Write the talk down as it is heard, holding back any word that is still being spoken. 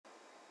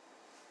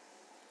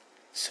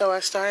So I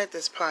started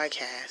this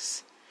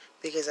podcast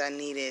because I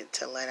needed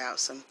to let out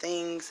some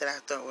things that I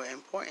thought were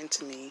important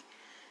to me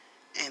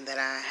and that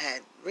I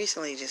had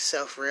recently just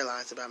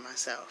self-realized about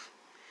myself.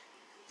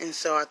 And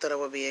so I thought it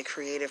would be a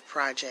creative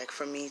project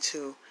for me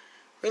to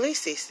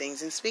release these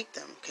things and speak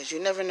them, because you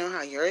never know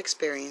how your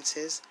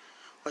experiences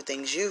or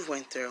things you've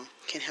went through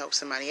can help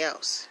somebody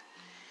else.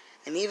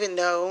 And even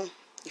though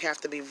you have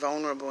to be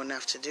vulnerable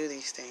enough to do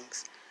these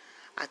things,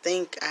 I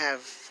think I have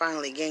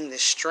finally gained the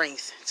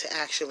strength to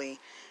actually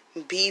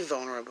be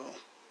vulnerable,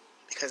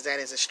 because that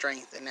is a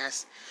strength. And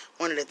that's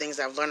one of the things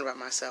I've learned about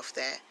myself,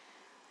 that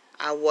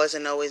I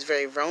wasn't always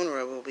very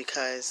vulnerable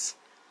because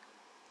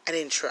I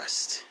didn't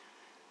trust,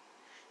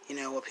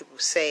 what people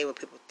say, what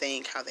people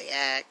think, how they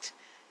act,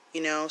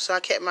 so I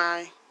kept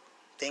my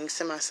things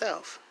to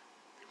myself.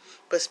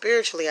 But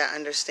spiritually, I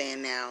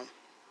understand now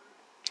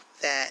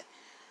that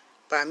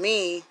by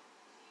me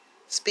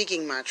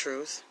speaking my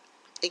truth,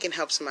 it can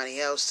help somebody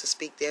else to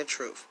speak their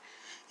truth.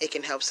 It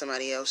can help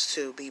somebody else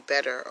to be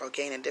better or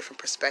gain a different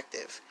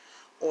perspective,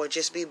 or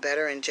just be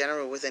better in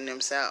general within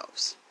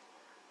themselves.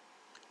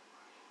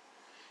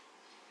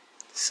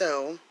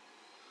 So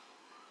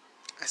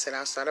I said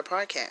I'll start a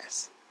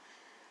podcast,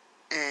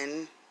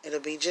 and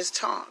it'll be just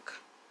talk,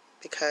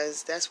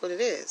 because that's what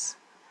it is.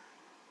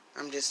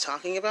 I'm just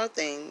talking about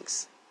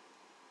things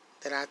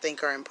that I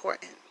think are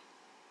important.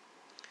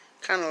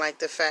 Kind of like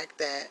the fact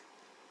that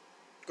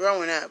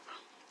growing up,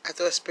 I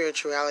thought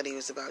spirituality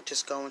was about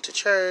just going to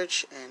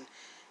church and,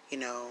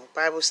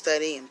 Bible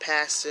study and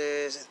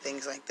pastors and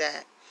things like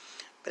that.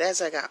 But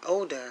as I got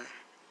older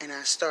and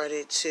I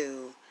started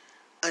to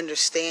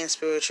understand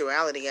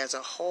spirituality as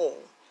a whole,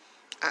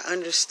 I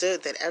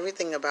understood that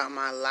everything about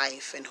my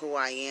life and who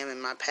I am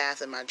and my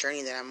path and my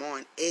journey that I'm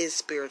on is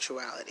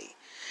spirituality.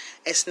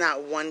 It's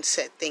not one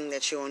set thing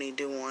that you only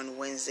do on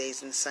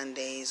Wednesdays and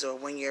Sundays, or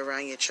when you're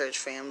around your church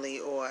family,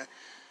 or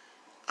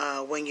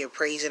when you're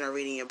praising or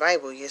reading your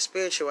Bible. Your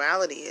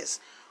spirituality is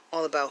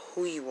all about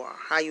who you are,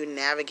 how you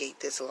navigate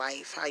this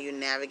life, how you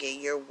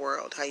navigate your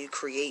world, how you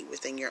create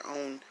within your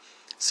own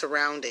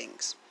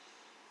surroundings.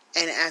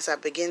 And as I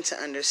begin to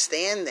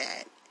understand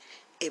that,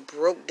 it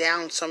broke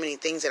down so many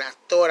things that I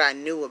thought I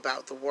knew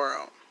about the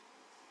world.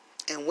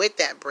 And with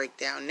that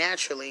breakdown,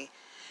 naturally,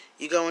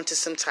 you go into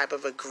some type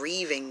of a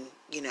grieving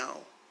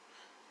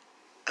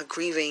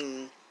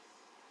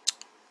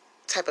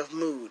type of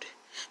mood,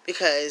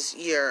 because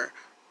you're,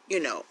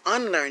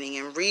 unlearning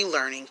and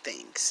relearning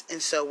things. And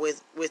so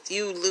with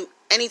you,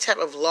 any type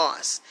of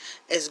loss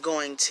is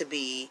going to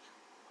be,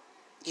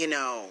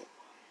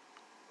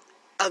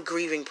 a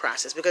grieving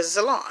process, because it's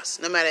a loss.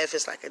 No matter if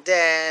it's like a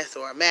death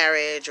or a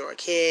marriage or a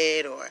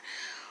kid or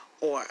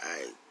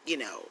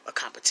a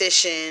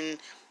competition,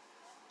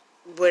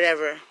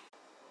 whatever.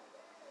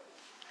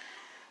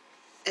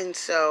 And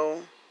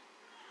so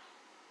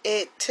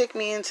it took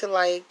me into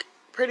like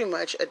pretty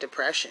much a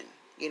depression,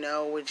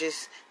 with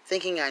just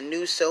thinking I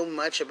knew so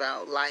much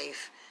about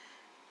life,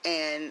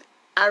 and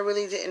I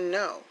really didn't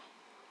know.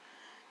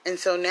 And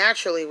so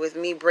naturally, with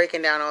me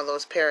breaking down all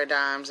those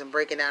paradigms and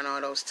breaking down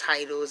all those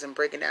titles and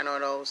breaking down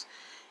all those,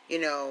 you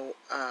know,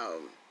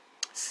 um,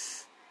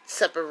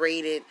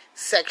 separated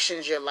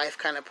sections your life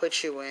kind of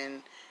puts you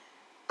in,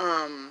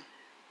 um,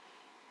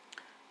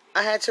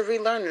 I had to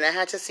relearn it. I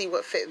had to see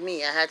what fit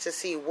me. I had to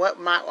see what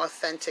my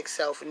authentic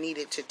self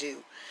needed to do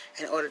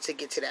in order to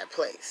get to that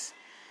place.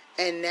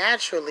 And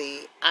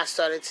naturally, I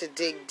started to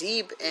dig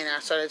deep, and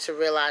I started to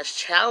realize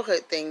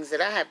childhood things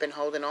that I had been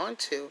holding on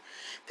to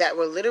that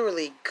were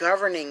literally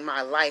governing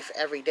my life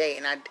every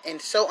day.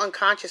 And so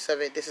unconscious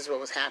of it, this is what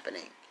was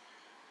happening.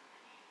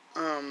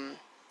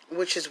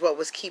 Which is what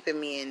was keeping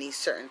me in these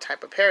certain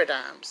type of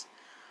paradigms.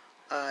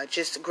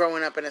 Just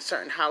growing up in a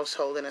certain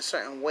household in a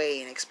certain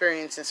way and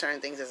experiencing certain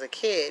things as a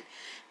kid,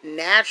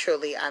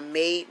 naturally I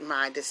made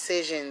my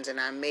decisions and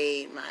I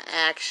made my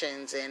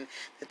actions and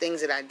the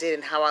things that I did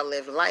and how I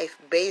lived life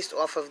based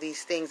off of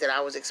these things that I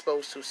was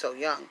exposed to so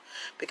young.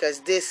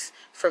 Because this,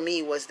 for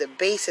me, was the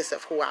basis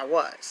of who I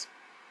was.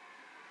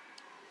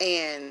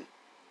 And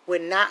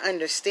with not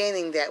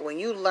understanding that when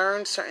you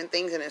learn certain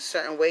things in a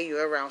certain way,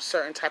 you're around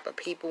certain type of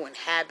people and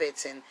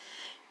habits and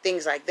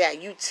things like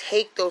that, you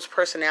take those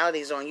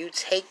personalities on, you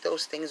take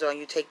those things on,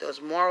 you take those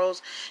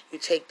morals, you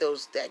take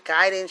that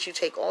guidance, you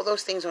take all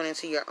those things on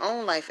into your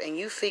own life, and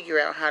you figure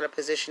out how to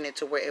position it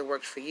to where it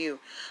works for you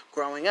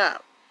growing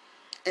up.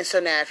 And so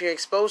now if you're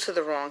exposed to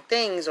the wrong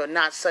things or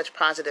not such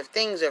positive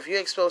things, or if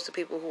you're exposed to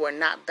people who are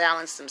not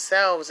balanced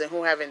themselves and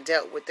who haven't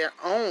dealt with their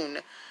own,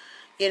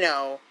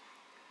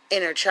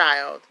 inner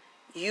child,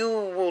 you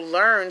will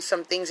learn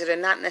some things that are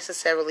not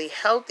necessarily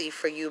healthy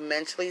for you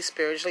mentally,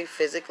 spiritually,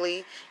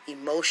 physically,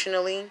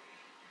 emotionally.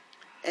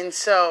 And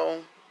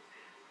so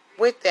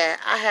with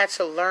that, I had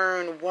to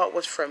learn what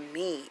was from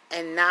me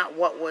and not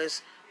what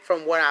was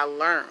from what I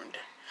learned.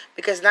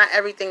 Because not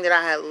everything that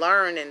I had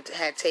learned and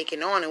had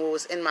taken on and what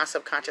was in my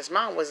subconscious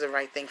mind was the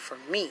right thing for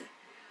me.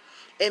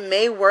 It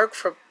may work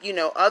for,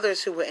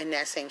 others who were in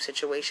that same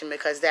situation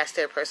because that's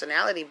their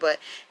personality, but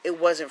it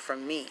wasn't for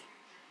me.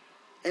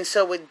 And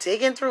so with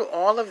digging through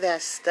all of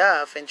that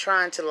stuff and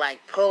trying to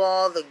like pull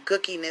all the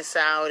gookiness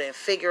out and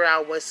figure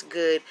out what's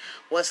good,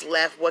 what's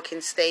left, what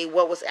can stay,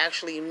 what was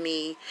actually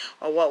me,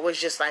 or what was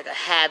just like a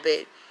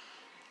habit,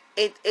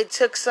 it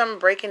took some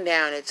breaking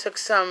down. It took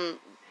some,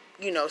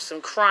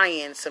 some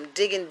crying, some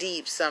digging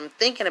deep, some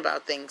thinking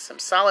about things, some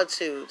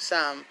solitude,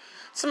 some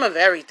of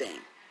everything.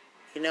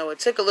 It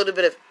took a little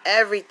bit of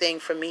everything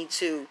for me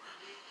to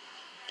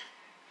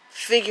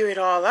figure it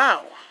all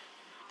out.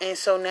 And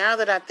so now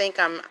that I think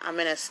I'm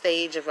in a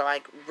stage of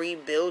like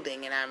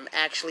rebuilding and I'm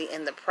actually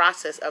in the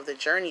process of the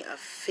journey of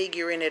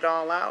figuring it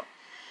all out,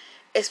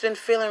 it's been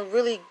feeling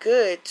really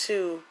good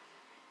to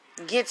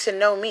get to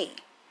know me,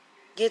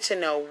 get to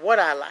know what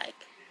I like,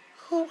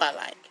 who I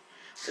like,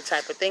 the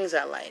type of things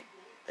I like,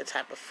 the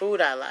type of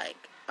food I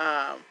like,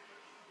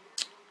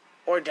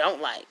 or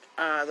don't like,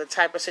 the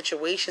type of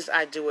situations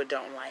I do or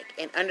don't like,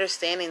 and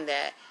understanding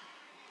that,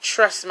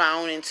 trust my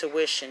own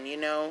intuition,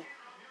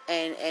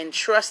 and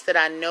trust that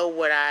I know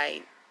what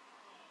I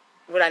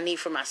need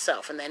for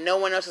myself, and that no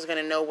one else is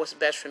going to know what's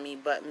best for me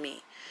but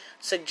me.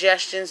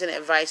 Suggestions and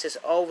advice is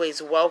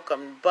always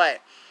welcome,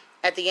 but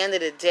at the end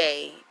of the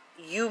day,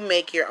 you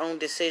make your own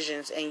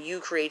decisions and you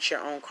create your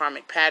own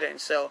karmic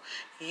patterns. So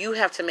you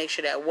have to make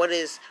sure that what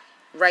is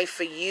right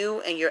for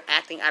you and you're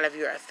acting out of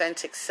your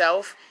authentic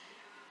self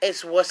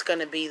is what's going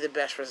to be the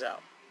best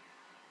result.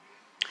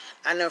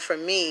 I know for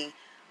me,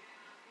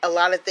 a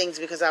lot of things,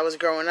 because I was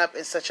growing up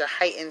in such a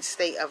heightened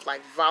state of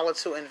like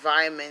volatile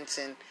environments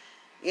and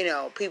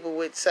people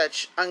with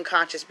such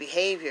unconscious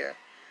behavior,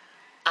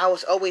 I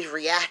was always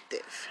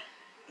reactive.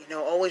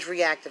 Always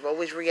reactive,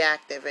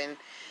 and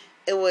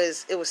it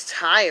was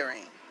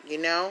tiring,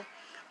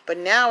 But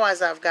now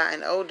as I've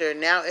gotten older,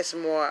 now it's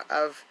more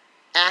of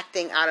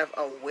acting out of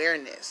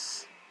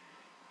awareness,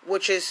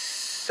 which is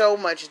so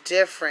much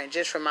different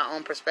just from my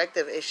own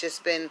perspective. It's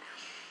just been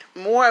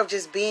more of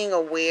just being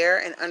aware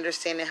and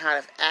understanding how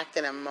to act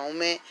in a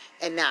moment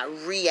and not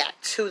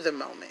react to the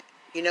moment.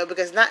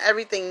 Because not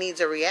everything needs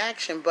a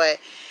reaction, but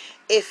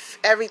if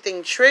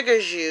everything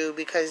triggers you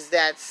because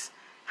that's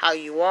how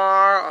you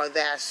are or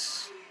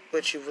that's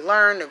what you've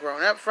learned or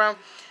grown up from,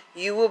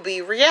 you will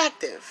be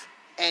reactive.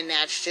 And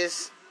that's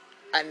just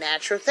a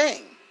natural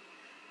thing.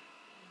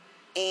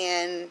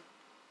 And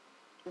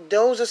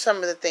those are some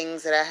of the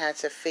things that I had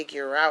to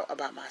figure out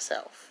about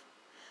myself.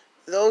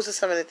 Those are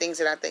some of the things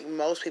that I think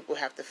most people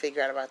have to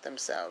figure out about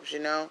themselves,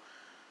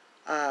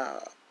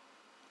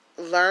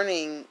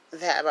 Learning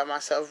that about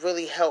myself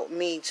really helped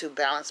me to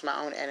balance my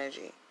own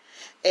energy.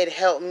 It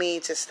helped me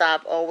to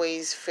stop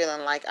always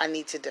feeling like I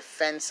need to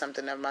defend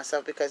something of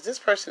myself because this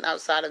person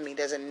outside of me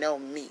doesn't know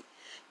me.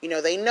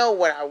 They know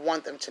what I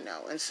want them to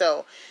know. And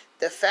so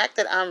the fact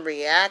that I'm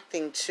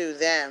reacting to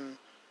them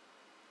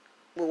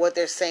with what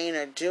they're saying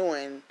or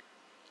doing,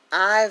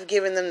 I've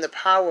given them the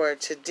power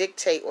to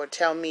dictate or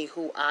tell me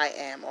who I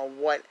am or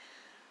what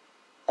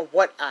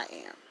I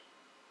am.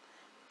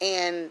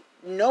 And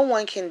no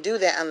one can do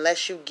that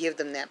unless you give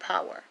them that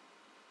power.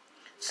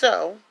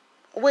 So,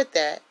 with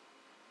that,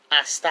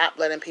 I stopped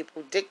letting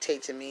people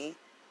dictate to me,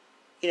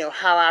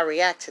 how I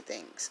react to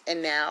things.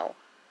 And now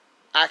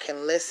I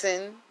can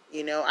listen,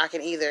 I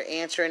can either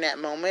answer in that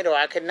moment or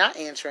I could not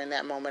answer in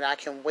that moment. I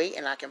can wait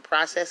and I can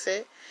process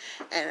it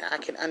and I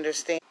can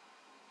understand.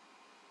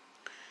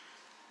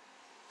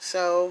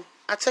 So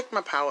I took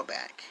my power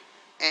back.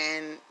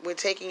 And with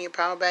taking your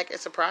power back,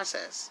 it's a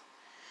process.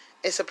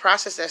 It's a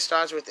process that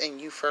starts within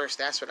you first.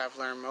 That's what I've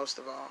learned most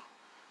of all.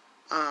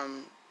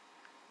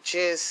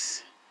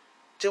 Just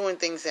doing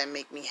things that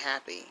make me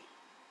happy.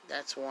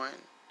 That's one.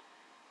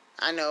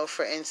 I know,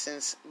 for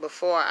instance,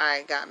 before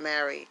I got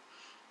married,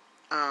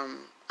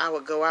 I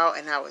would go out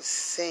and I would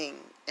sing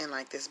in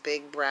like this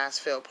big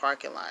brass-filled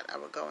parking lot. I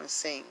would go and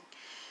sing.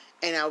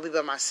 And I would be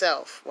by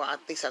myself. Well,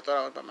 at least I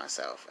thought I was by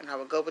myself. And I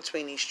would go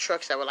between these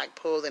trucks that were like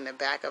pulled in the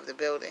back of the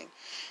building.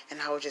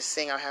 And I would just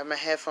sing. I would have my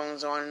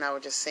headphones on and I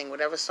would just sing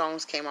whatever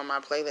songs came on my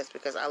playlist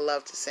because I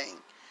love to sing.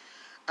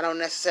 I don't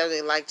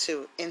necessarily like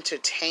to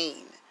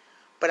entertain,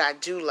 but I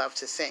do love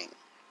to sing.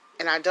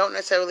 And I don't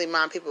necessarily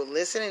mind people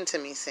listening to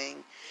me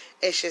sing.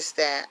 It's just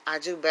that I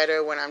do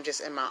better when I'm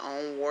just in my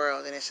own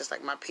world. And it's just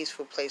like my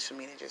peaceful place for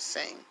me to just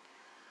sing.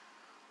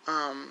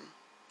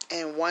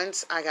 And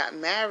once I got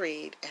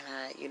married and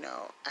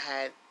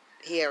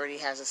he already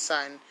has a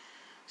son.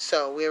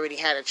 So we already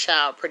had a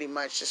child pretty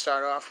much to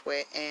start off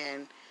with.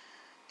 And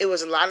it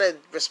was a lot of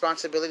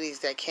responsibilities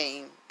that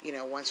came,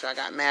 once I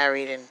got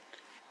married and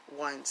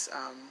once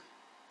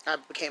I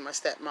became a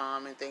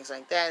stepmom and things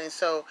like that. And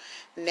so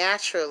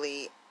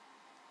naturally,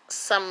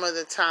 some of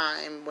the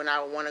time when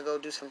I would want to go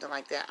do something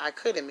like that, I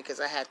couldn't because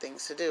I had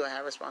things to do. I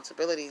had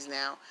responsibilities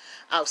now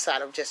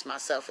outside of just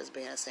myself as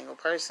being a single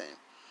person.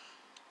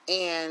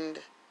 And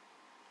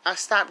I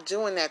stopped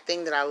doing that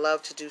thing that I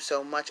love to do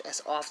so much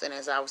as often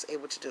as I was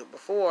able to do it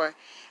before.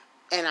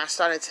 And I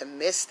started to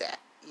miss that.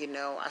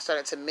 I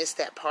started to miss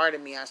that part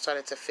of me. I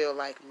started to feel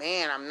like,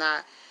 man, I'm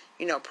not,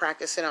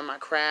 practicing on my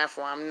craft,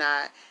 or I'm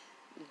not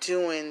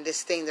doing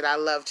this thing that I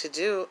love to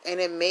do, and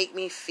it made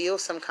me feel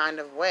some kind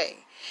of way.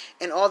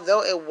 And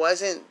although it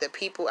wasn't the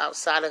people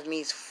outside of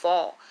me's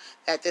fault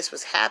that this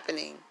was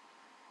happening,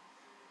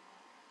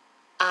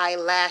 I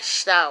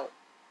lashed out,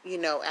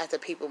 at the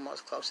people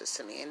most closest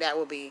to me. And that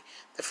would be,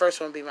 the first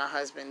one would be my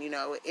husband.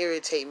 It would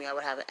irritate me. I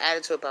would have an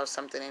attitude about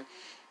something,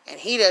 and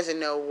he doesn't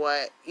know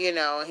what,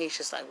 and he's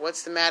just like,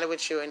 what's the matter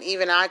with you? And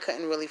even I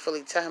couldn't really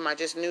fully tell him. I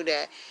just knew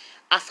that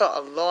I felt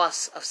a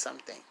loss of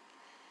something.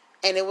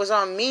 And it was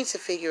on me to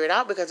figure it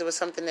out because it was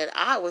something that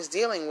I was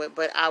dealing with,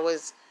 but I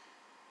was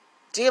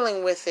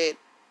dealing with it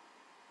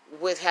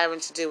with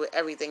having to do with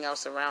everything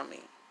else around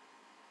me.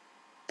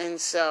 And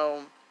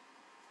so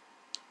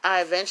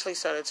I eventually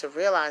started to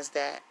realize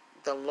that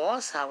the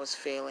loss I was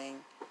feeling.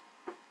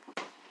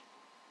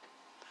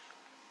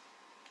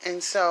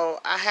 And so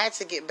I had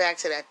to get back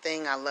to that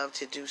thing I love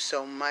to do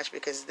so much,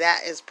 because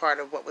that is part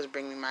of what was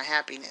bringing my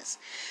happiness.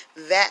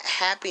 That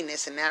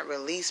happiness and that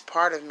release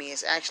part of me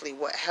is actually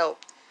what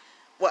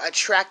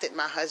attracted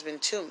my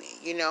husband to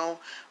me.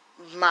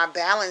 My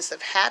balance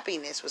of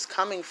happiness was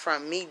coming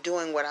from me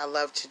doing what I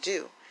love to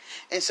do.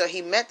 And so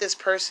he met this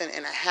person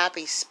in a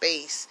happy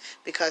space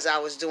because I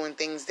was doing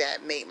things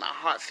that made my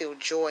heart feel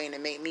joy and it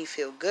made me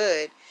feel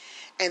good.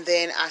 And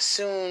then I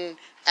soon,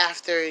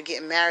 after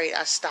getting married,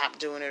 I stopped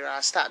doing it, or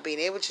I stopped being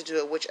able to do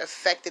it, which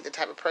affected the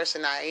type of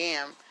person I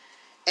am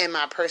and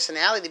my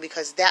personality,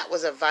 because that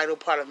was a vital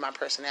part of my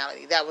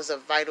personality. That was a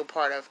vital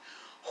part of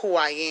who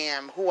I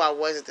am, who I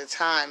was at the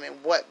time,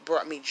 and what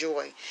brought me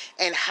joy,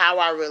 and how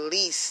I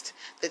released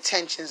the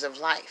tensions of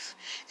life.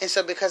 And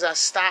so because I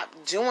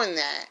stopped doing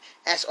that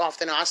as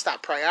often, or I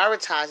stopped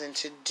prioritizing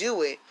to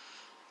do it,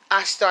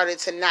 I started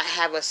to not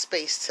have a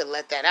space to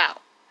let that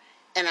out.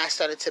 And I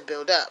started to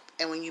build up.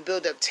 And when you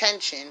build up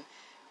tension,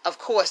 of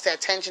course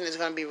that tension is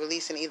going to be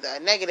released in either a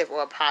negative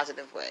or a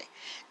positive way.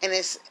 And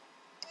it's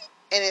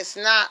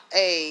not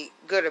a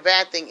good or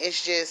bad thing.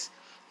 It's just,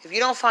 if you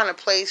don't find a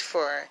place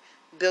for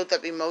built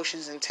up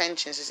emotions and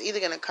tensions, it's either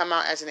going to come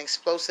out as an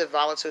explosive,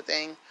 volatile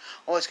thing,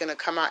 or it's going to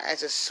come out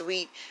as a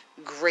sweet,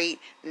 great,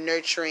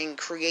 nurturing,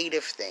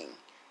 creative thing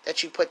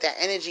that you put that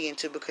energy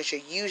into because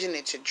you're using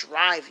it to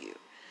drive you,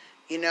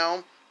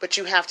 But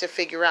you have to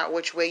figure out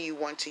which way you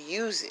want to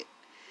use it.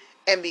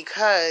 And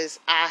because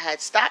I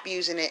had stopped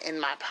using it in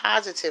my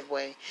positive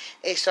way,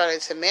 it started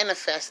to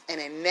manifest in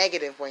a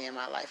negative way in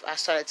my life. I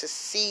started to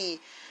see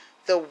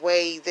the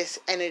way this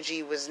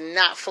energy was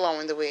not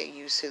flowing the way it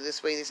used to.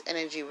 This way this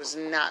energy was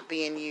not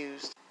being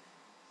used.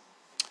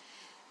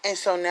 And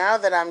so now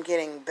that I'm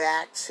getting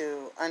back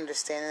to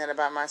understanding that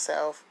about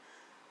myself,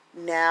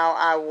 now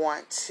I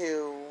want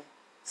to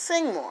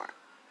sing more.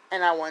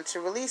 And I want to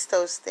release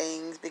those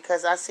things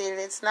because I see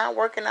that it's not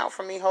working out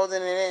for me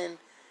holding it in.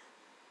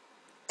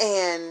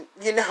 And,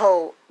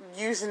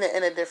 using it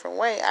in a different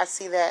way, I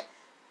see that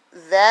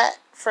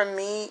for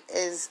me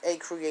is a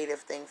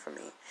creative thing for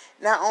me.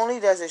 Not only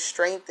does it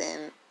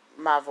strengthen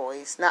my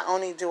voice, not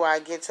only do I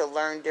get to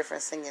learn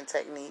different singing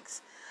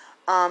techniques,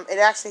 it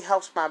actually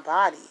helps my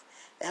body.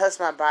 It helps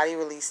my body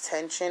release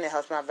tension. It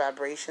helps my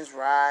vibrations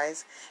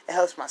rise. It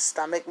helps my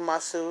stomach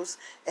muscles.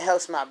 It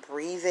helps my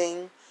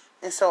breathing.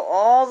 And so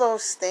all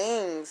those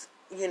things,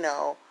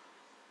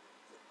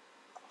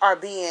 are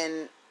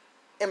being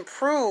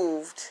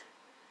improved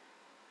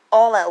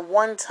all at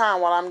one time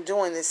while I'm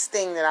doing this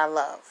thing that I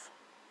love.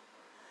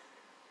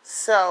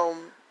 So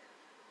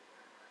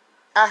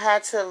I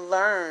had to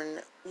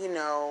learn,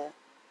 I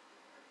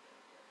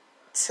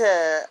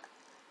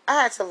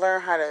had to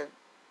learn how to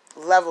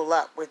level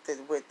up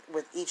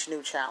with each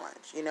new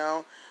challenge.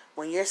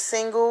 When you're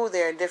single,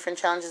 there are different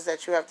challenges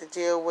that you have to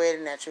deal with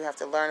and that you have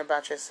to learn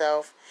about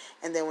yourself.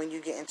 And then when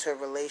you get into a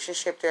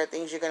relationship, there are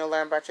things you're going to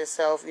learn about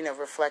yourself,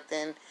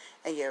 reflecting,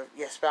 and your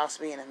spouse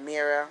being a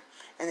mirror.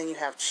 And then you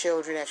have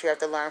children that you have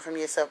to learn from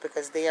yourself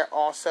because they are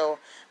also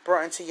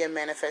brought into your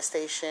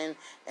manifestation,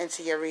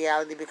 into your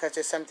reality, because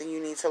there's something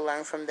you need to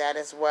learn from that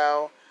as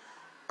well.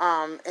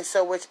 And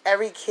so with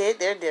every kid,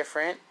 they're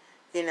different,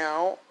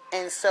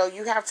 And so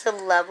you have to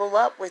level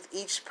up with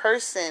each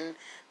person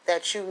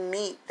that you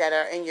meet that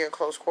are in your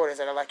close quarters,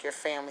 that are like your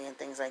family and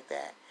things like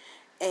that.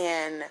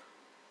 And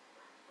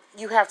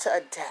you have to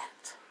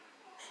adapt.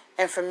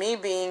 And for me,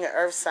 being an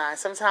earth sign,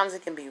 sometimes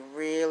it can be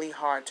really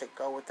hard to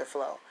go with the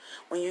flow.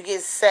 When you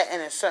get set in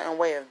a certain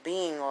way of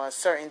being or a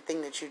certain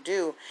thing that you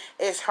do,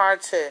 it's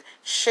hard to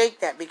shake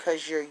that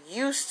because you're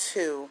used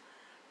to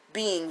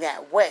being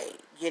that way,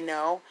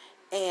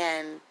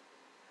 And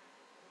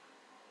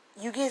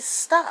you get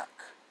stuck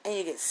and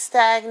you get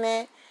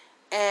stagnant,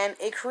 and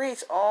it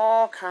creates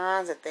all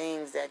kinds of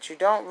things that you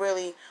don't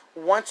really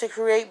want to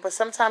create, but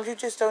sometimes you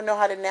just don't know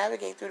how to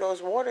navigate through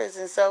those waters.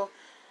 And so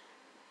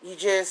you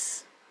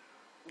just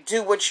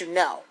do what you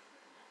know,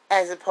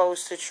 as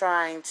opposed to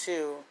trying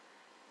to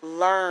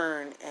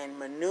learn and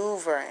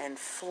maneuver and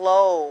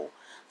flow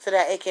so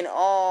that it can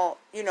all,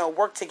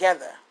 work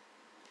together.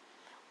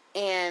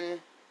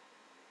 And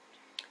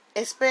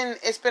it's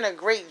been a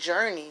great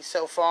journey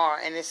so far,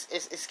 and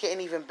it's getting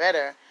even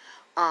better.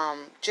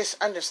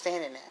 Just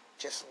understanding that,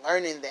 just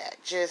learning that,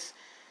 just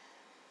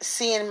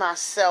seeing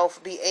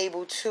myself be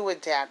able to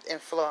adapt and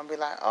flow and be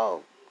like,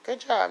 oh, good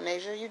job,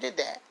 Nasia, you did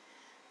that.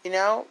 You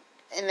know?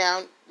 And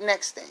now,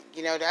 next thing.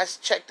 You know, that's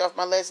checked off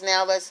my list.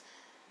 Now let's,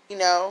 you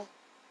know,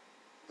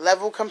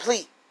 level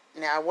complete.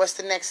 Now, what's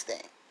the next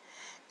thing?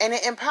 And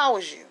it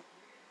empowers you.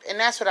 And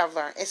that's what I've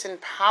learned. It's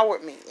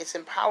empowered me. It's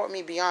empowered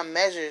me beyond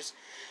measures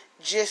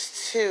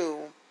just to,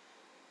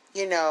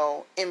 you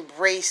know,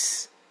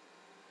 embrace,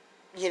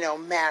 you know,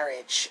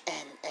 marriage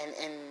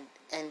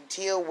and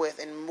deal with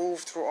and move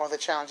through all the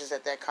challenges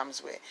that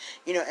comes with.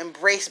 You know,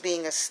 embrace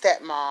being a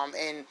stepmom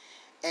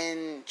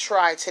and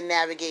try to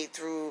navigate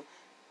through,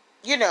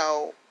 you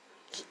know,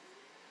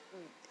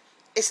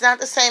 it's not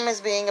the same as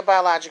being a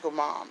biological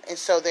mom. And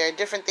so there are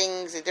different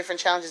things and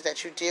different challenges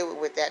that you deal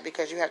with that,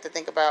 because you have to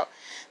think about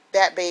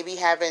that baby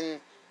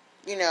having,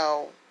 you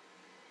know,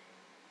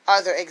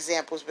 other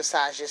examples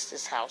besides just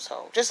this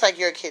household. Just like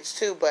your kids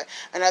too, but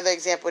another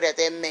example that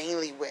they're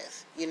mainly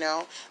with, you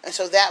know? And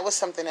so that was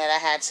something that I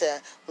had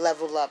to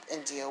level up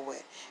and deal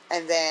with.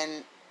 And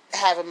then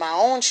having my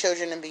own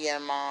children and being a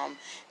mom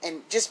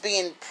and just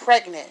being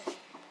pregnant.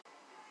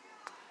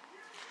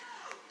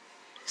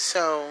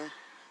 So,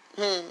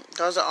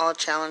 those are all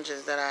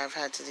challenges that I've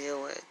had to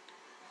deal with.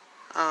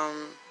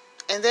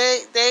 And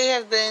they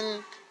have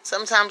been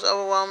sometimes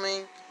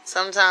overwhelming.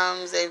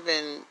 Sometimes they've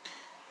been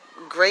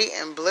great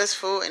and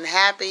blissful and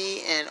happy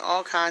and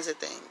all kinds of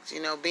things.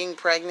 You know, being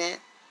pregnant,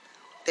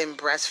 then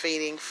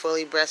breastfeeding,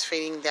 fully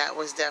breastfeeding, that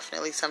was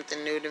definitely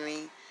something new to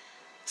me.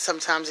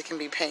 Sometimes it can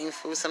be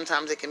painful.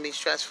 Sometimes it can be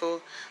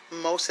stressful.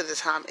 Most of the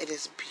time it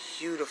is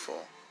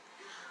beautiful.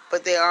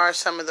 But there are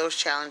some of those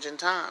challenging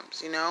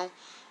times, you know?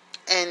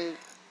 And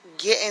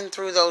getting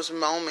through those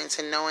moments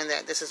and knowing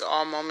that this is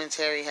all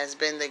momentary has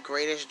been the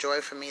greatest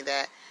joy for me,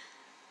 that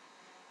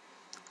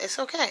it's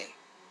okay.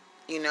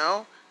 You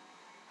know,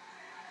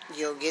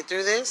 you'll get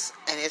through this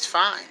and it's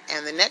fine.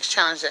 And the next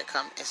challenge that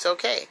comes, it's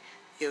okay.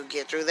 You'll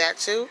get through that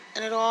too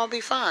and it'll all be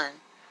fine.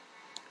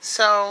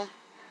 So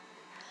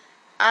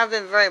I've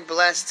been very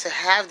blessed to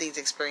have these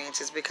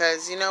experiences,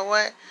 because you know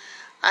what?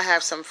 I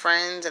have some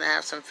friends and I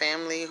have some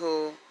family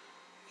who,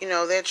 you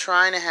know, they're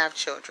trying to have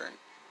children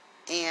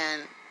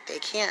and they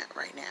can't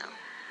right now.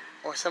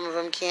 Or some of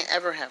them can't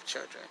ever have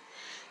children.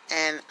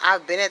 And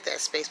I've been at that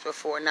space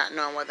before, not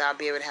knowing whether I'll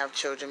be able to have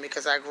children,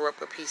 because I grew up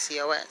with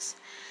PCOS.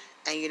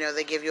 And, you know,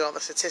 they give you all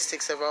the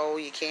statistics of, oh,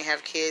 you can't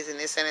have kids and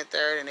this and a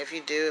third. And if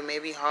you do, it may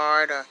be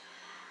hard or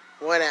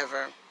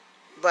whatever.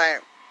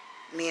 But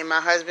me and my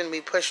husband,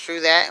 we pushed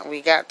through that and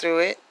we got through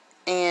it.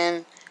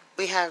 And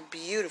we have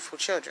beautiful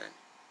children.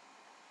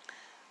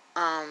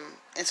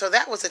 And so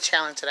that was a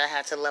challenge that I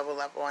had to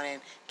level up on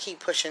and keep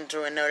pushing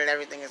through and know that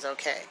everything is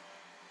okay.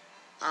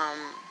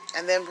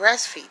 And then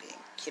breastfeeding,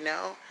 you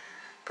know.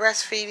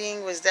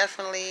 Breastfeeding was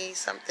definitely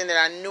something that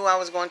I knew I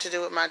was going to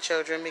do with my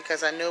children,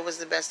 because I knew it was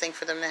the best thing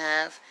for them to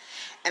have.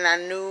 And I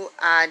knew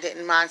I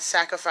didn't mind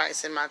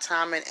sacrificing my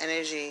time and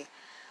energy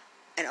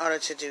in order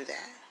to do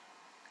that.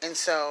 And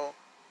so,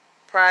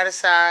 pride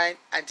aside,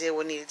 I did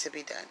what needed to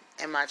be done.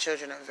 And my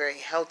children are very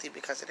healthy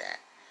because of that.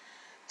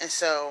 And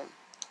so,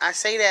 I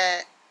say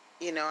that,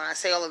 you know, and I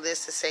say all of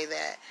this to say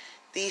that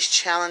these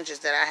challenges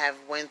that I have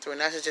went through,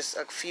 and that's just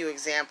a few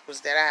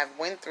examples that I have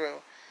went through,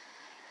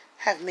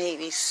 have made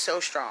me so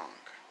strong.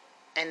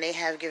 And they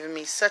have given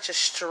me such a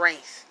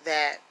strength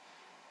that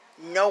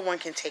no one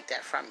can take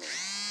that from me.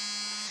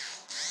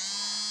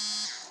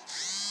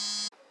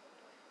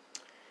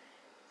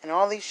 And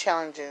all these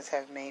challenges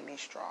have made me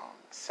strong.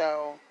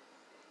 So,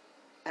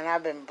 and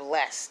I've been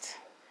blessed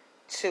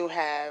to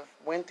have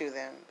went through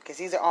them, because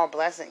these are all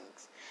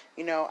blessings.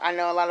 You know, I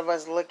know a lot of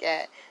us look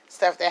at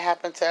stuff that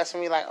happened to us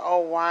and we're like, oh,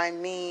 why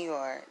me?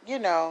 Or, you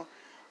know,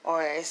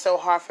 or it's so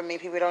hard for me.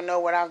 People don't know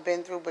what I've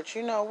been through. But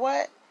you know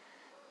what?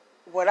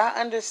 What I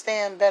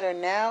understand better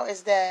now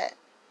is that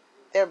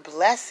they're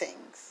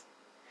blessings.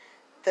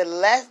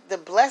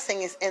 The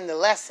blessing is in the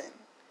lesson.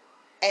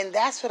 And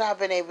that's what I've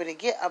been able to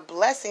get, a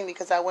blessing,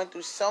 because I went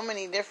through so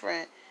many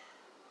different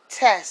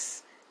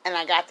tests and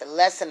I got the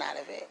lesson out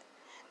of it.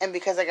 And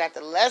because I got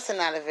the lesson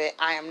out of it,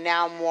 I am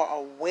now more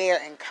aware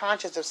and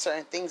conscious of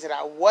certain things that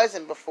I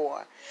wasn't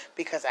before,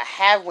 because I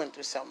have went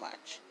through so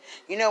much.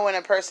 You know, when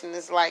a person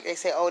is like, they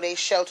say, oh, they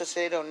shelter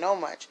so they don't know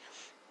much.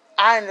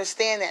 I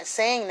understand that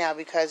saying now,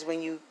 because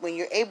when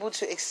you're able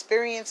to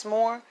experience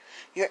more,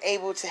 you're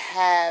able to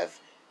have,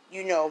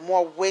 you know,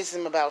 more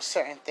wisdom about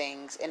certain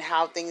things and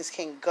how things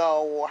can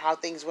go or how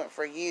things went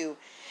for you.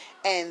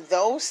 And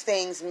those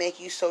things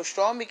make you so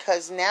strong,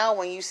 because now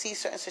when you see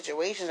certain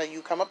situations or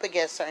you come up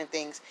against certain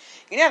things,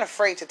 you're not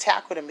afraid to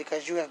tackle them,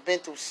 because you have been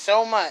through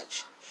so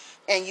much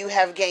and you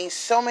have gained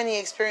so many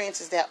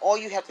experiences that all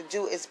you have to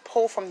do is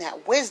pull from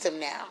that wisdom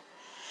now.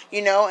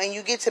 You know, and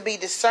you get to be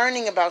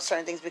discerning about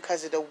certain things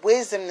because of the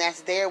wisdom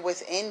that's there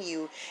within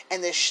you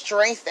and the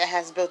strength that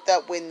has built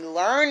up when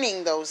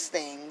learning those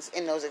things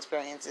in those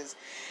experiences.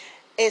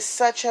 Is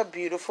such a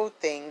beautiful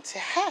thing to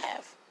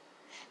have.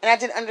 And I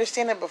didn't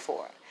understand it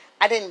before.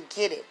 I didn't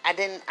get it.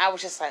 I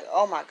was just like,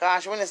 oh my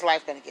gosh, when is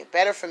life going to get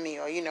better for me?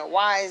 Or, you know,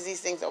 why is these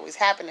things always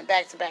happening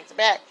back to back to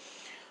back?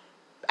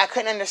 I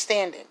couldn't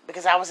understand it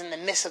because I was in the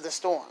midst of the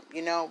storm,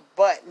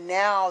 But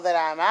now that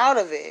I'm out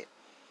of it,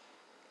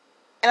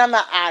 and I'm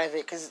not out of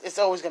it because it's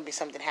always going to be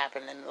something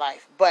happening in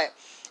life, but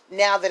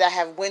now that I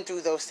have went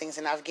through those things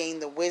and I've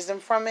gained the wisdom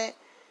from it,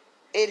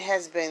 it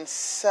has been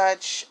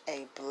such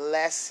a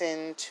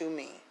blessing to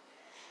me.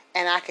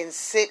 And I can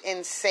sit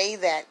and say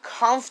that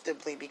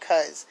comfortably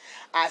because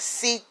I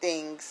see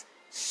things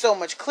so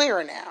much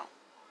clearer now.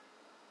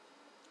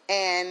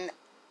 And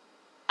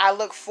I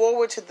look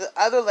forward to the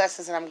other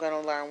lessons that I'm going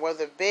to learn,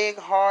 whether big,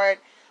 hard,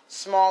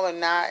 small, or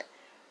not.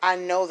 I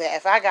know that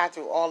if I got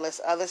through all this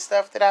other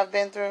stuff that I've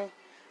been through,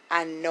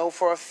 I know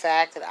for a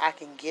fact that I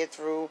can get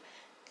through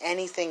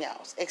anything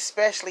else,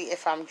 especially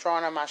if I'm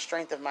drawing on my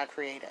strength of my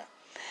Creator.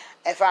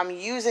 If I'm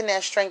using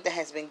that strength that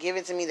has been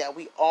given to me, that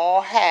we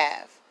all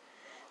have,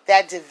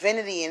 that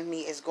divinity in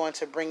me is going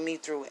to bring me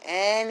through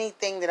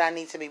anything that I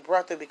need to be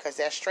brought through because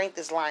that strength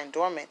is lying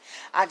dormant.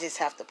 I just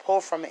have to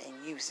pull from it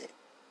and use it.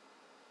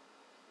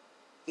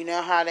 You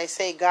know how they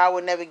say God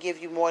will never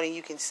give you more than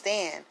you can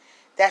stand.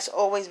 That's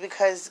always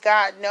because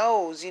God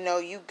knows,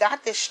 you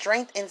got this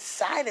strength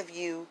inside of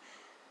you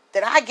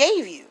that I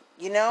gave you,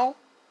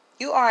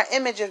 You are an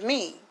image of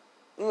me.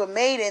 We were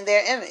made in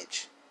their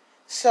image.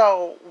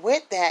 So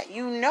with that,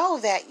 you know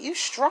that you're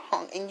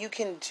strong and you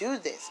can do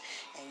this.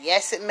 And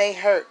yes, it may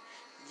hurt.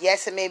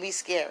 Yes, it may be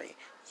scary.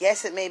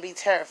 Yes, it may be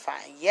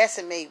terrifying. Yes,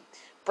 it may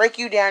break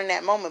you down in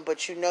that moment,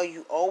 but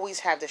you always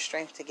have the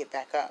strength to get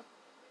back up.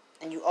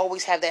 And you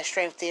always have that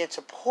strength there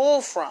to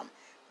pull from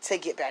to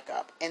get back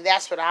up. And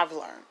that's what I've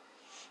learned.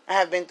 I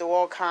have been through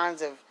all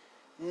kinds of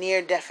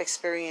near-death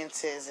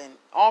experiences and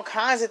all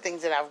kinds of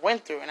things that I've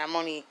went through. And I'm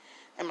only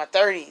in my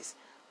 30s.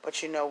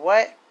 But you know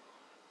what?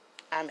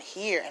 I'm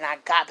here and I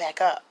got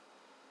back up.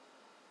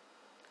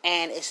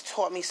 And it's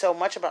taught me so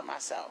much about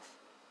myself.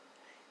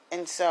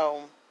 And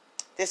so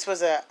this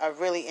was a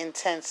really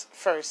intense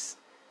first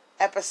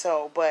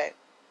episode. But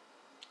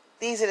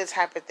these are the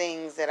type of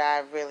things that I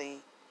really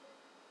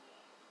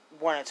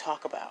want to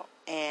talk about.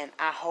 And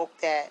I hope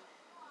that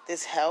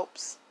this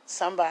helps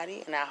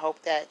somebody. And I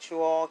hope that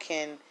you all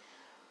can,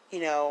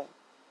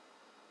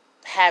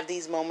 have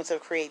these moments of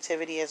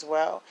creativity as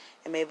well.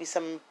 And maybe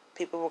some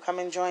people will come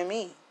and join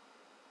me.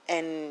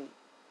 And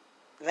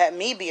let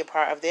me be a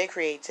part of their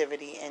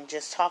creativity and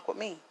just talk with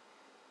me.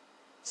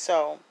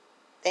 So,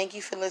 thank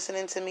you for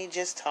listening to me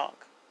just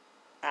talk.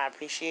 I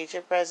appreciate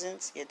your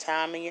presence, your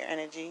time, and your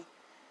energy.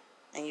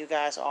 And you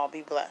guys all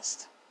be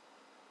blessed.